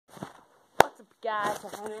guys,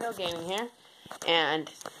 Cyclonado Gaming here, and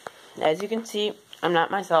as you can see, I'm not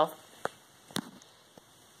myself.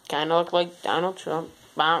 Kind of look like Donald Trump.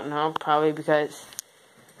 I don't know, probably because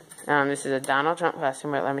this is a Donald Trump costume.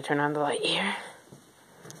 But let me turn on the light here.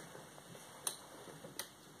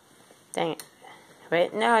 Dang it!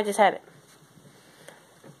 Wait, no, I just had it.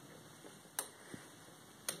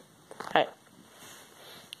 Alright,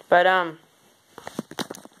 but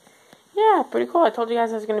yeah, pretty cool. I told you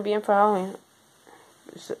guys I was gonna be in for Halloween.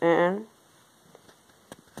 And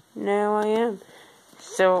now I am.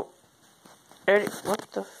 So, what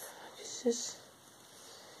the f is this?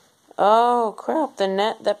 Oh crap! The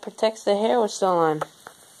net that protects the hair was still on.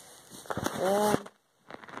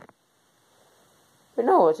 But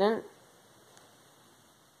no, it wasn't.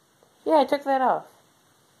 Yeah, I took that off.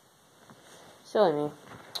 Silly me.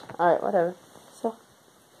 Alright, whatever. So,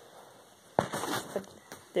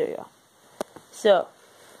 there you go. So,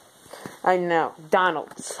 I know, Donald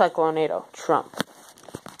Cyclonado Trump.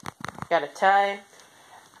 Got a tie.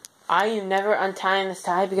 I am never untying this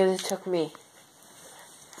tie because it took me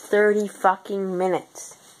 30 fucking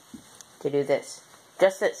minutes to do this.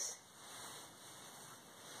 Just this.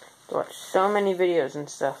 To watch so many videos and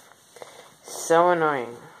stuff. So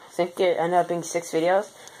annoying. I think it ended up being 6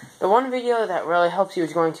 videos. The one video that really helps you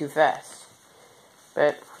is going too fast.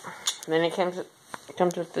 But then it comes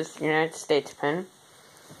with this United States pin.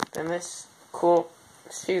 Then this cool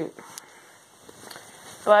suit.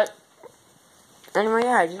 But anyway,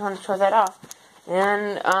 yeah, I just want to show that off.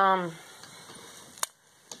 And I'm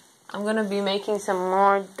gonna be making some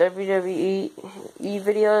more WWE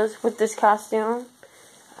videos with this costume.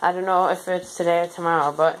 I don't know if it's today or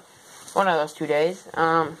tomorrow, but one of those 2 days.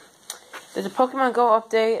 There's a Pokemon Go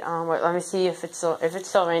update. Wait, let me see if it's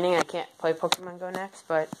still raining. I can't play Pokemon Go next,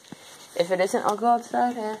 but if it isn't, I'll go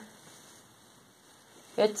outside. Yeah.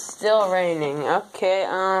 It's still raining. Okay,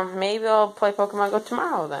 maybe I'll play Pokemon Go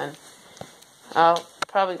tomorrow then. I'll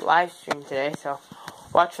probably live stream today, so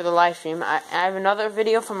watch for the live stream. I have another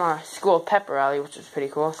video from our school pep rally, which is pretty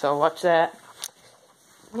cool, so watch that.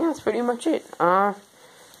 Yeah, that's pretty much it. I'm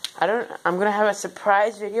gonna have a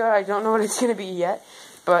surprise video. I don't know what it's gonna be yet,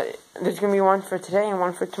 but there's gonna be one for today and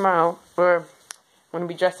one for tomorrow, where I'm gonna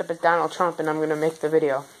be dressed up as Donald Trump and I'm gonna make the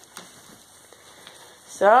video.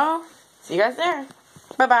 So, see you guys there.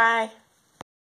 Bye-bye.